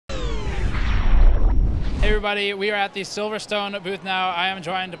everybody, we are at the Silverstone booth now. I am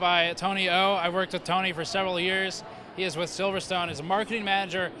joined by Tony O. I've worked with Tony for several years. He is with Silverstone as a marketing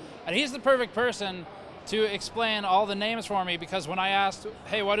manager, and he's the perfect person to explain all the names for me, because when I asked,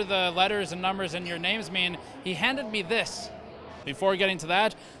 hey, what do the letters and numbers in your names mean, he handed me this. Before getting to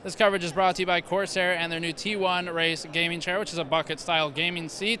that, this coverage is brought to you by Corsair and their new T1 Race gaming chair, which is a bucket-style gaming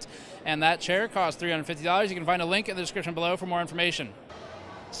seat, and that chair costs $350. You can find a link in the description below for more information.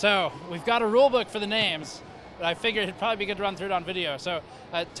 So, we've got a rule book for the names, but I figured it'd probably be good to run through it on video. So,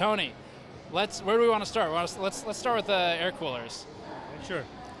 Tony, where do we want to start? Let's start with the air coolers. Sure.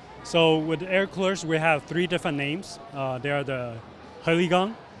 So with air coolers, we have three different names. They are the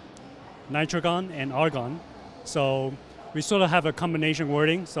Heligon, Nitrogon, and Argon. So we sort of have a combination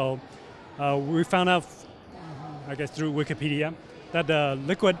wording. So we found out, I guess through Wikipedia, that the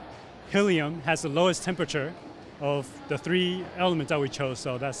liquid helium has the lowest temperature of the three elements that we chose.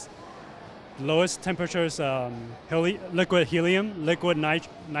 So that's the lowest temperatures: liquid helium, liquid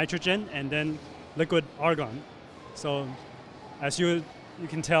nitrogen, and then liquid argon. So as you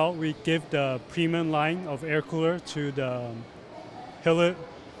can tell, we give the premium line of air cooler to the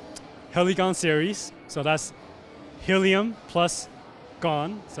Heligon series. So that's helium plus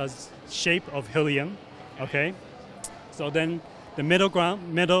gon, so it's shape of helium. Okay. So then the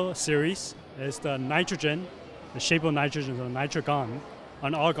middle series is the nitrogen, the shape of nitrogen, so nitrogon.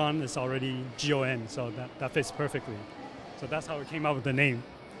 On argon is already GON, so that fits perfectly. So that's how we came up with the name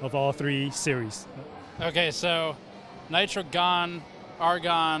of all three series. Okay, so nitrogon,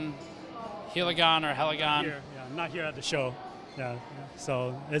 argon, heligon or heligon. Not here at the show. Yeah.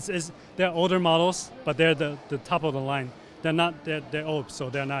 So they're older models, but they're the top of the line. They're old, so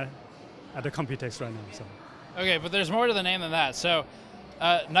they're not at the Computex right now. So. Okay, but there's more to the name than that. So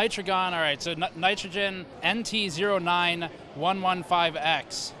nitrogon, all right, so nitrogen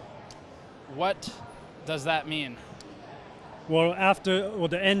NT09115X. What does that mean? Well,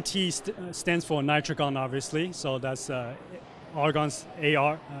 the NT stands for nitrogon, obviously. So that's argon's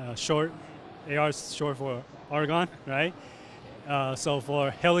AR, AR is short for argon, right? So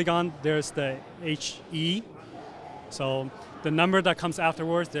for heligon, there's the HE. So the number that comes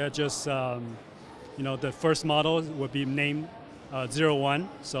afterwards, they're just, the first model would be named 01.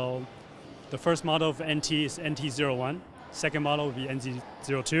 So the first model of NT is NT01. Second model would be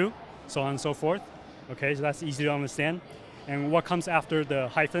NT02, so on and so forth. Okay, so that's easy to understand. And what comes after the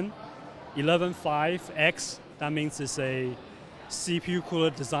hyphen? 11.5X, that means it's a CPU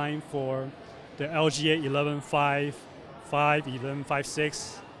cooler design for the LGA 11.5,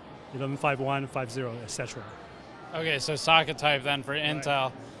 11.5.6, 11.5.1, 5.0, etc. Okay, so socket type then for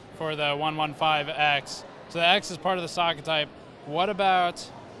Intel for the 115X. So the X is part of the socket type. What about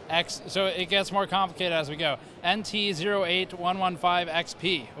X? So it gets more complicated as we go.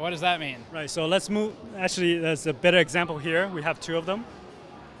 NT08115XP. What does that mean? Right, so let's move. Actually, there's a better example here. We have two of them.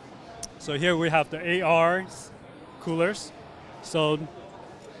 So here we have the AR coolers. So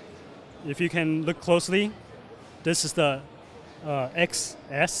if you can look closely, this is the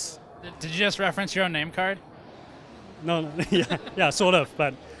XS. Did you just reference your own name card? No, yeah, sort of.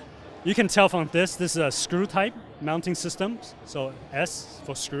 But you can tell from this is a screw type mounting system. So S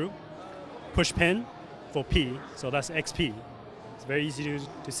for screw, push pin for P. So that's XP. It's very easy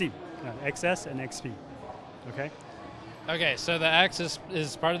to see. XS and XP. Okay. Okay, so the X is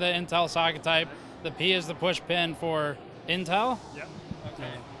part of the Intel socket type. The P is the push pin for Intel? Yeah.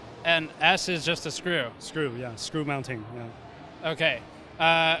 Okay. And S is just a screw? Screw, yeah. Screw mounting, yeah. Okay.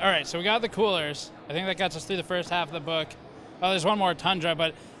 All right, so we got the coolers. I think that gets us through the first half of the book. Oh, there's one more, Tundra,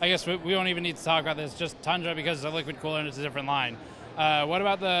 but I guess we don't even need to talk about this. Just Tundra because it's a liquid cooler and it's a different line. What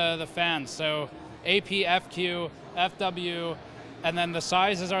about the fans? So AP, FQ, FW, and then the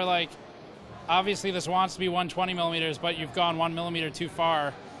sizes are like, obviously this wants to be 120 millimeters, but you've gone 1 millimeter too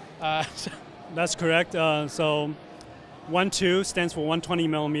far. That's correct. So 12 stands for 120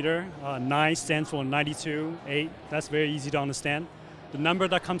 millimeter, 9 stands for 92, 8, that's very easy to understand. The number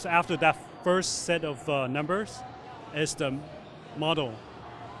that comes after that first set of numbers is the model.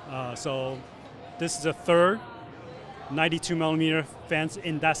 So this is the third 92 millimeter fans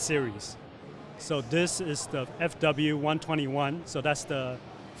in that series. So this is the FW121, so that's the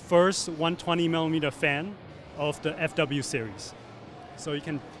first 120 millimeter fan of the FW series. So you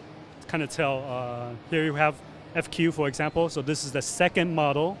can kind of tell, here you have FQ, for example. So this is the second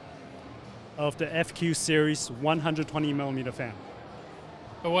model of the FQ series 120 millimeter fan.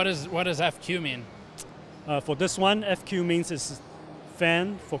 But what does FQ mean? For this one, FQ means it's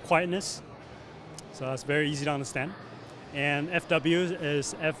fan for quietness. So that's very easy to understand. And FW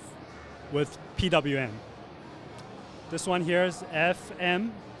is F with PWM. This one here is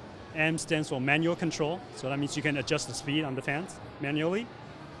FM M stands for manual control, so that means you can adjust the speed on the fans manually.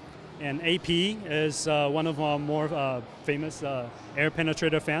 And AP is one of our more famous air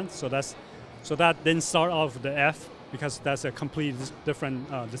penetrator fans. So that didn't start off with the F because that's a completely different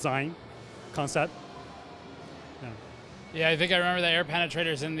design concept. Yeah, I think I remember the air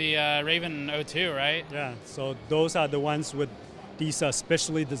penetrators in the Raven 02, right? Yeah, so those are the ones with these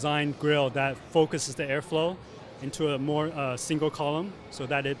specially designed grill that focuses the airflow into a more single column so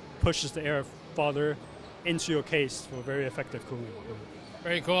that it pushes the air farther into your case for very effective cooling.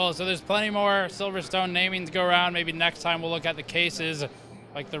 Very cool. So there's plenty more Silverstone naming to go around. Maybe next time we'll look at the cases,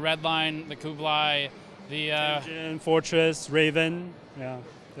 like the Redline, the Kublai, the Engine, Fortress, Raven. Yeah,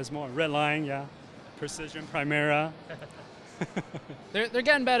 there's more. Redline, yeah. Precision, Primera. They're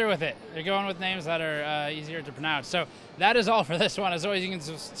getting better with it. They're going with names that are easier to pronounce. So that is all for this one. As always, you can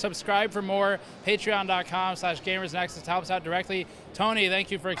subscribe for more. Patreon.com/GamersNexus to help us out directly. Tony,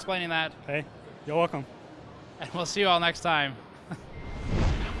 thank you for explaining that. Hey, you're welcome. And we'll see you all next time.